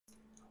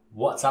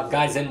What's up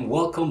guys, and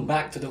welcome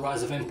back to the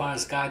Rise of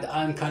Empires guide.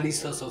 I'm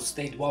Kalistos of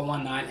State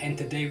 119, and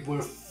today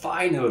we're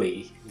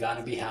finally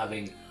gonna be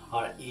having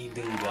our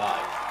Eden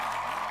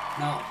guide.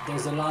 Now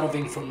there's a lot of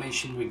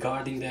information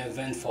regarding the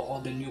event for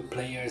all the new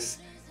players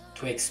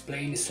to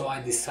explain, so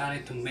I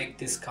decided to make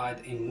this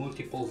guide in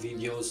multiple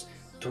videos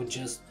to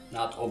just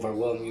not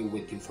overwhelm you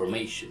with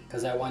information,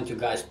 because I want you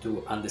guys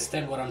to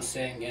understand what I'm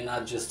saying and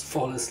not just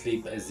fall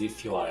asleep as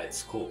if you are at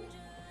school.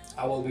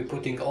 I will be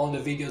putting all the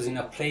videos in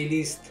a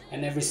playlist,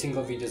 and every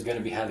single video is going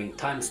to be having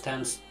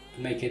timestamps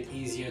to make it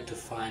easier to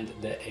find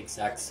the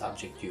exact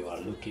subject you are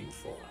looking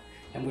for.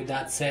 And with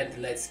that said,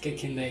 let's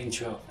kick in the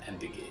intro and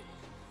begin.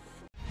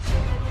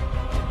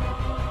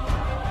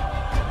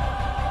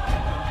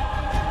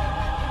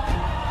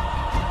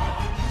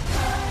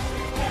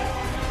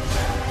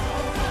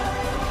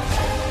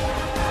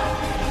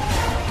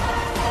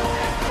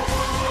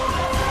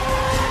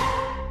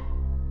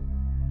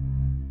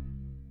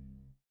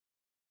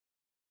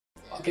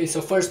 Okay,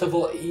 so first of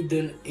all,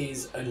 Eden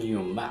is a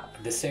new map.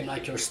 The same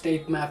like your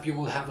state map, you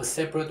will have a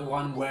separate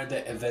one where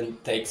the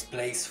event takes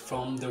place.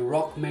 From the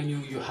rock menu,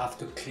 you have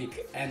to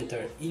click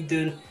enter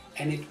Eden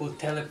and it will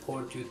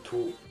teleport you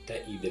to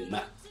the Eden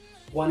map.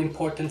 One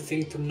important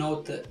thing to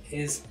note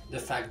is the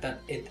fact that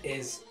it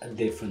is a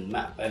different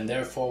map, and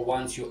therefore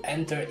once you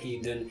enter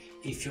Eden,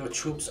 if your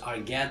troops are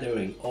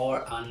gathering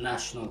or on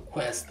national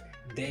quest,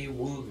 they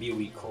will be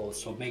recalled,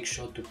 so make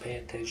sure to pay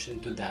attention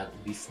to that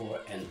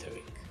before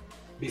entering.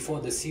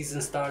 Before the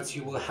season starts,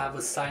 you will have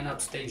a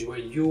sign-up stage where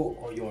you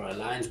or your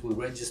alliance will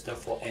register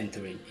for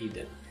entering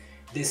Eden.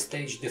 This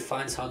stage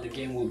defines how the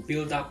game will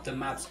build up the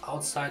maps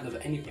outside of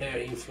any player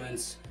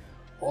influence.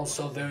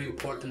 Also very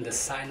important, the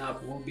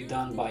sign-up will be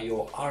done by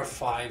your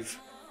R5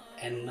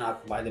 and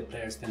not by the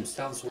players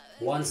themselves.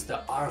 Once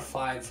the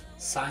R5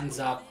 signs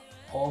up,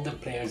 all the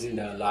players in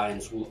the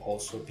alliance will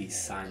also be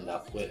signed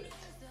up with it.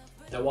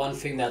 The one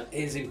thing that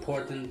is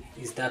important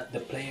is that the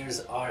players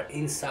are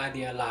inside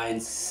the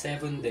alliance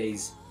 7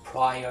 days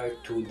prior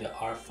to the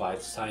R5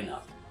 sign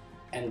up,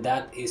 and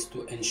that is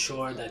to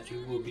ensure that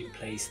you will be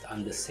placed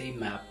on the same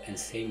map and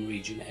same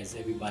region as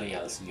everybody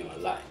else in your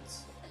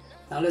alliance.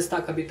 Now let's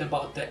talk a bit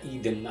about the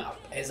Eden map.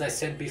 As I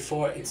said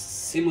before, it's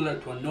similar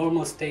to a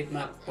normal state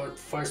map, but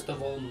first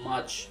of all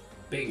much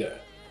bigger,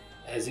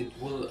 as it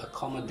will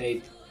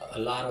accommodate a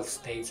lot of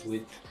states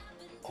with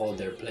all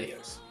their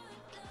players.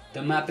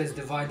 The map is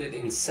divided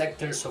in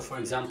sectors, so for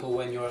example,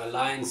 when your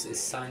alliance is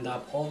signed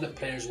up, all the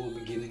players will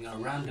be given a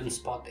random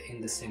spot in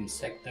the same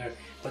sector,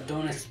 but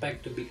don't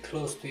expect to be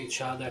close to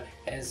each other,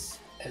 as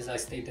I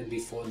stated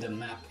before, the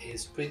map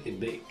is pretty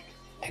big.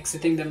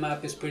 Exiting the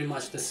map is pretty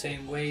much the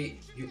same way.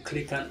 You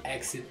click on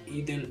exit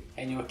Eden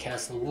and your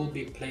castle will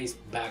be placed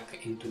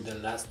back into the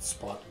last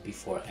spot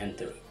before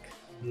entering.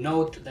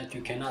 Note that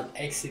you cannot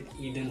exit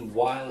Eden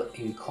while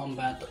in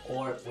combat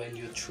or when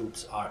your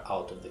troops are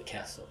out of the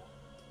castle.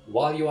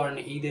 While you are in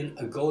Eden,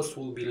 a ghost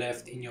will be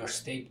left in your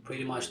state,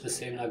 pretty much the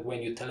same like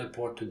when you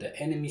teleport to the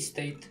enemy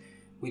state,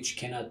 which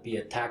cannot be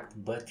attacked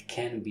but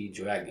can be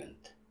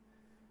dragoned.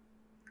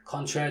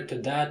 Contrary to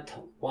that,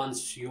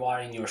 once you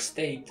are in your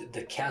state,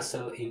 the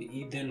castle in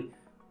Eden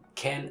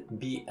can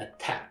be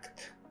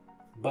attacked,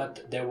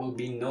 but there will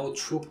be no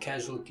troop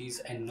casualties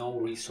and no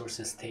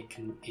resources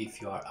taken if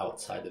you are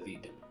outside of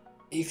Eden.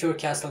 If your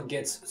castle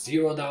gets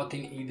zeroed out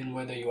in Eden,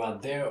 whether you are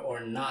there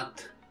or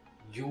not,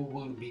 you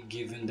will be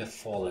given the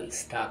fallen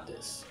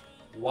status.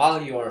 While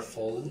you are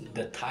fallen,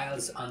 the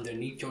tiles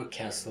underneath your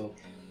castle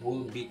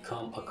will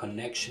become a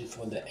connection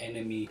for the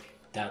enemy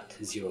that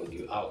zeroed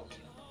you out,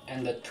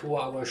 and the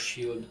 2-hour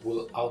shield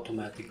will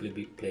automatically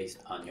be placed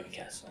on your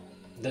castle.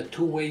 The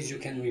two ways you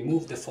can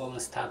remove the fallen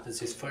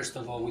status is first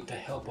of all with the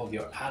help of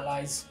your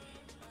allies.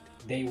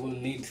 They will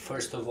need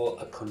first of all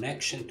a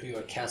connection to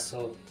your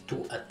castle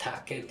to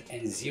attack it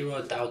and zero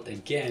it out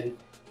again,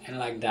 and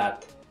like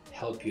that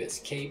help you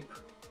escape.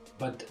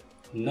 But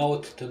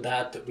note to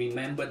that,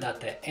 remember that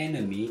the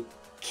enemy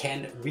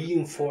can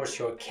reinforce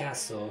your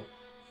castle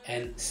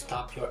and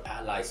stop your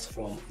allies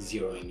from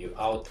zeroing you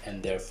out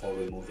and therefore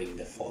removing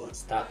the fallen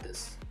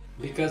status.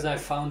 Because I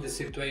found this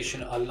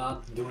situation a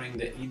lot during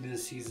the Eden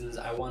seasons,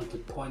 I want to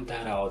point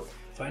that out.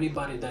 For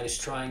anybody that is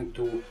trying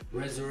to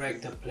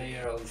resurrect a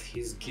player of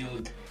his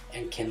guild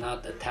and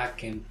cannot attack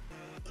him,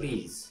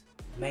 please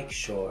make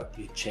sure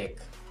you check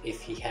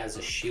if he has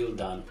a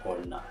shield on or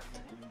not.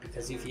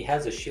 Because if he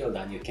has a shield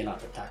on, you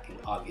cannot attack him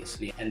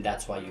obviously, and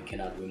that's why you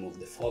cannot remove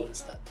the fallen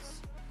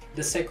status.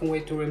 The second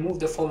way to remove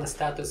the fallen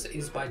status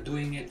is by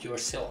doing it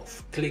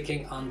yourself.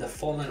 Clicking on the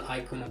fallen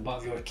icon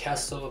above your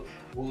castle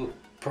will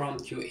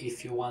prompt you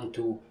if you want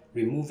to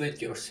remove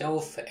it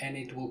yourself, and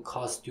it will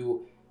cost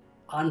you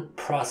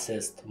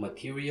unprocessed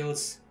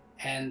materials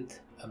and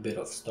a bit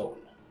of stone.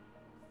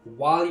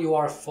 While you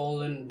are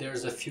fallen,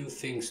 there's a few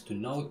things to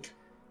note.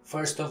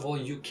 First of all,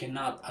 you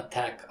cannot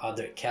attack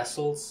other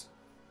castles.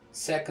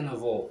 Second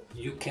of all,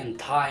 you can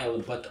tile,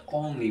 but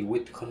only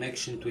with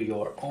connection to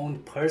your own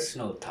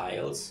personal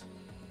tiles.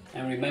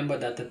 And remember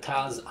that the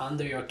tiles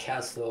under your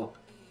castle,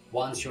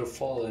 once you're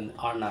fallen,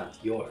 are not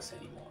yours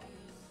anymore.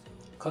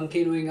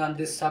 Continuing on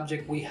this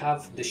subject, we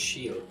have the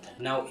shield.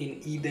 Now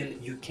in Eden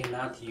you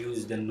cannot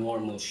use the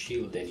normal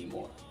shield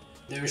anymore.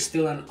 There is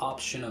still an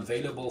option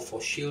available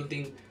for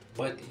shielding,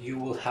 but you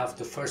will have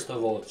to first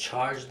of all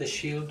charge the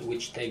shield,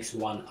 which takes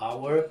 1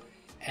 hour,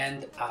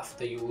 and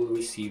after you will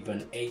receive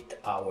an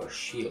 8-hour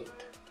shield.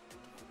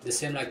 The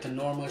same like the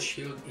normal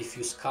shield, if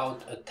you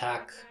scout,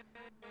 attack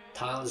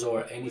tiles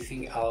or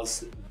anything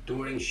else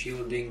during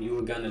shielding,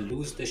 you're gonna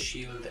lose the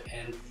shield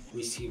and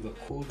receive a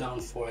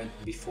cooldown for it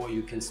before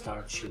you can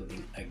start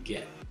shielding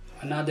again.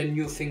 Another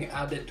new thing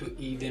added to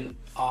Eden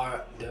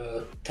are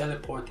the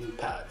teleporting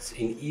pads.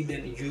 In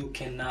Eden you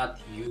cannot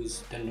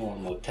use the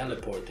normal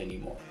teleport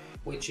anymore,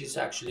 which is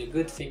actually a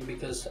good thing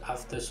because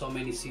after so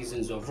many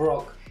seasons of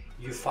Rock,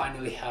 you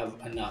finally have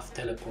enough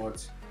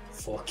teleports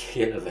for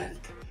kill event.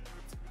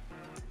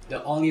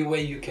 The only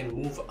way you can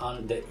move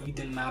on the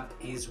Eden map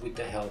is with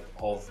the help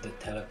of the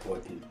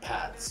teleporting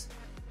pads.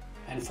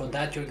 And for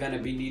that you're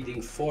gonna be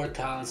needing 4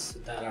 tiles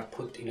that are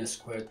put in a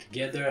square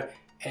together,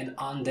 and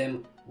on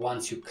them,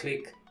 once you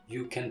click,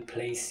 you can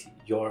place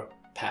your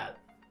pad.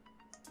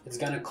 It's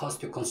gonna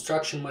cost you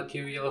construction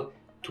material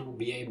to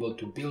be able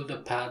to build a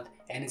pad,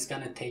 and it's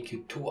gonna take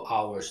you 2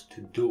 hours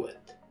to do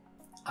it.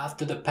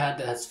 After the pad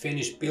has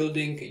finished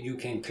building, you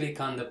can click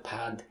on the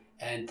pad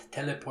and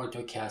teleport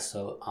your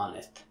castle on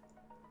it.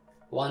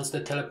 Once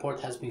the teleport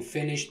has been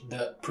finished,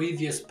 the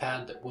previous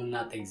pad will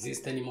not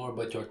exist anymore,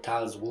 but your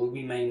tiles will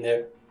remain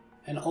there.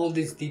 And all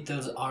these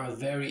details are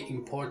very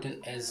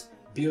important, as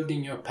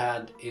building your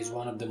pad is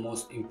one of the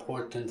most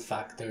important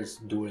factors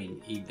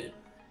during Eden.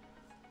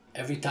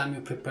 Every time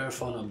you prepare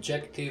for an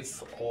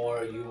objective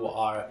or you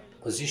are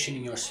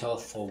positioning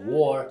yourself for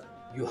war,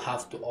 you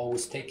have to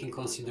always take in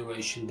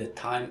consideration the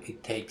time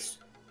it takes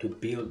to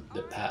build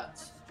the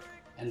pads.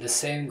 And the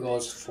same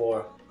goes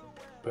for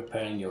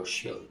preparing your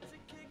shield.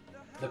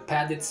 The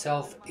pad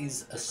itself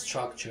is a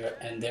structure,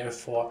 and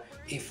therefore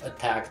if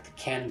attacked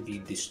can be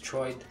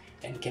destroyed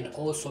and can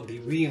also be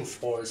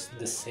reinforced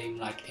the same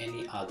like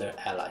any other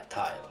ally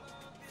tile.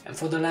 And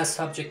for the last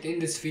subject in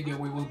this video,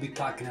 we will be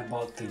talking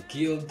about the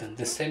guild.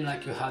 The same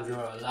like you have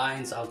your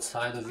alliance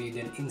outside of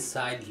Eden,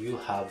 inside you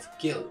have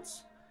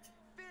guilds,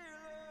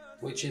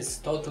 which is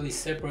totally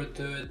separate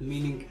to it,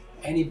 meaning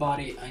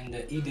anybody in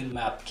the Eden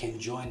map can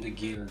join the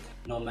guild,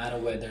 no matter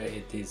whether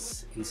it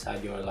is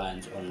inside your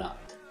alliance or not.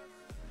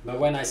 But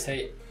when I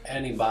say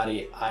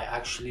anybody, I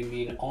actually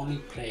mean only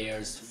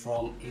players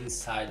from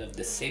inside of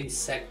the same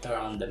sector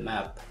on the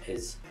map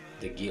as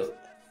the guild.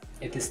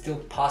 It is still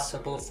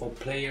possible for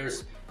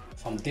players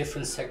from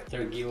different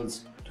sector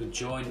guilds to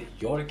join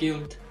your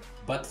guild,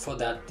 but for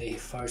that they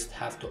first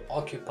have to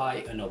occupy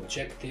an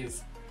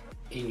objective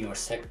in your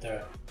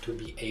sector to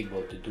be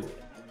able to do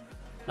it.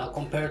 Now,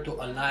 compared to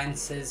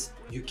alliances,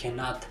 you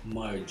cannot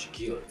merge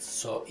guilds.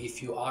 So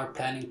if you are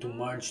planning to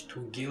merge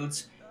 2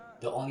 guilds,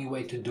 the only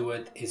way to do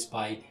it is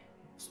by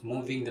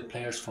moving the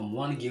players from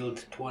one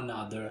guild to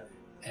another,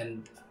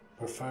 and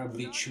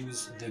preferably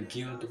choose the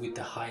guild with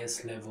the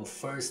highest level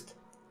first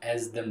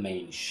as the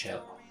main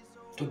shell.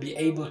 To be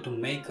able to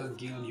make a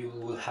guild, you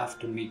will have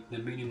to meet the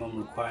minimum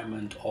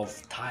requirement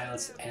of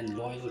tiles and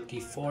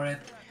loyalty for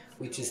it,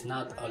 which is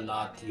not a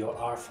lot. Your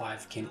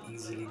R5 can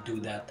easily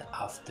do that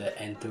after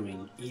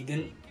entering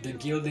Eden. The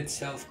guild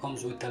itself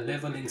comes with a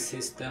leveling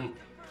system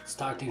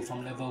starting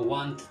from level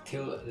 1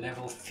 till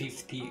level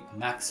 50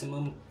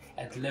 maximum.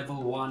 At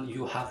level 1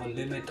 you have a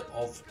limit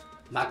of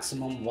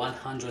maximum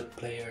 100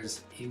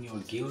 players in your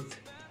guild,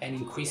 and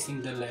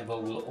increasing the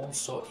level will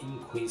also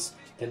increase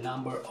the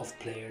number of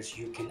players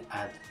you can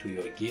add to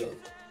your guild.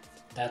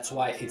 That's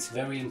why it's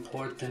very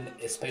important,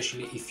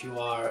 especially if you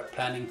are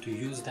planning to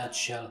use that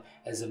shell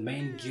as a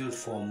main guild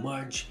for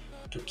merge,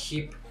 to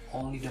keep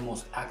only the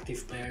most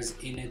active players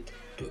in it,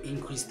 to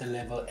increase the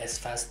level as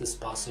fast as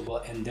possible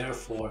and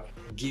therefore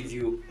give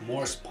you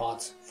more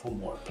spots for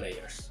more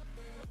players.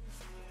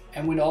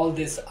 And with all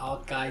this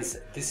out, guys,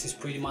 this is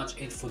pretty much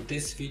it for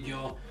this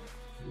video.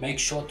 Make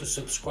sure to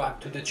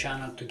subscribe to the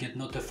channel to get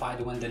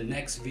notified when the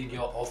next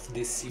video of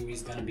this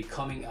series is gonna be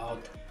coming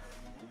out.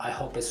 I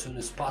hope as soon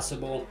as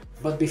possible.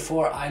 But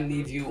before I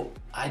leave you,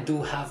 I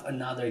do have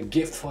another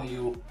gift for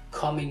you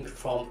coming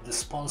from the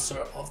sponsor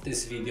of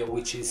this video,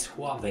 which is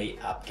Huawei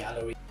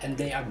AppGallery, and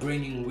they are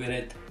bringing with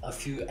it a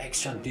few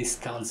extra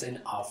discounts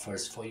and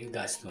offers for you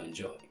guys to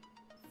enjoy.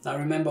 Now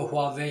remember,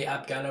 Huawei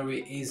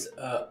AppGallery is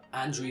an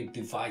Android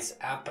device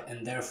app,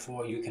 and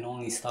therefore you can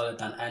only install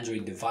it on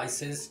Android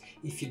devices.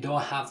 If you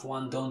don't have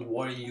one, don't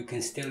worry, you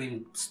can still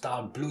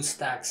install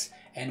BlueStacks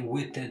and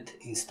with it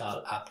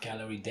install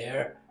AppGallery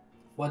there.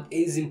 What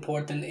is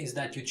important is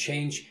that you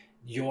change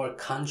your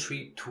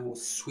country to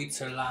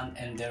Switzerland,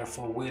 and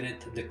therefore with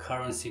it the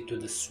currency to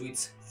the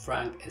Swiss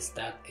franc, as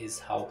that is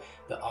how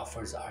the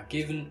offers are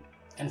given.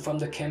 And from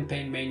the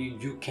campaign menu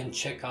you can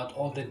check out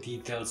all the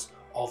details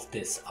of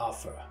this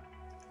offer.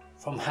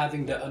 From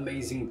having the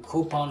amazing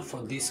coupon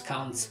for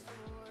discounts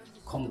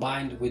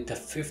combined with the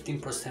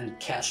 15%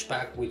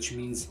 cashback, which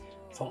means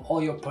from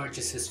all your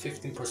purchases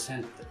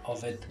 15%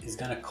 of it is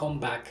gonna come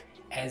back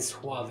as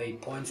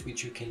Huawei points,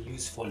 which you can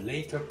use for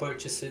later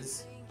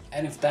purchases.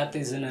 And if that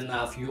isn't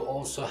enough, you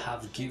also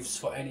have gifts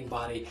for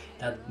anybody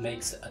that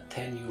makes a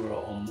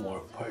 €10 or more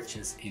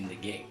purchase in the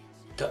game.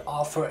 The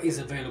offer is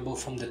available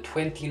from the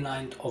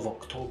 29th of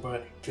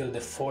October till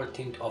the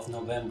 14th of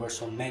November,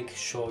 so make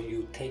sure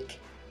you take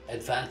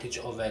advantage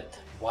of it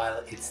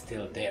while it's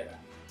still there.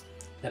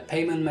 The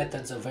payment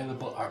methods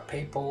available are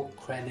PayPal,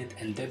 credit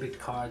and debit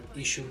card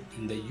issued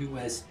in the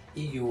US,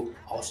 EU,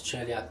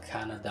 Australia,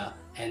 Canada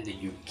and the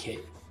UK.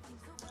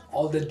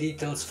 All the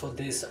details for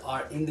this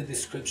are in the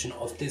description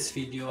of this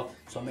video,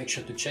 so make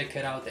sure to check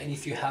it out. And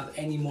if you have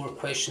any more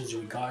questions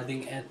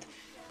regarding it,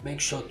 make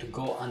sure to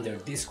go on their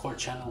Discord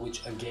channel,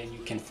 which again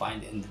you can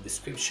find in the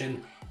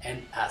description,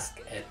 and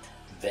ask it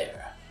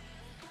there.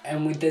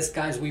 And with this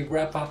guys, we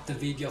wrap up the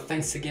video.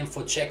 Thanks again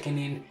for checking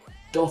in.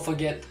 Don't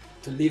forget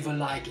to leave a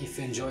like if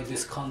you enjoyed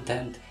this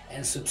content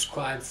and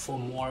subscribe for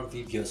more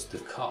videos to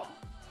come.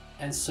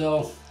 And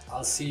so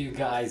I'll see you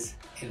guys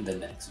in the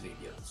next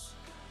videos.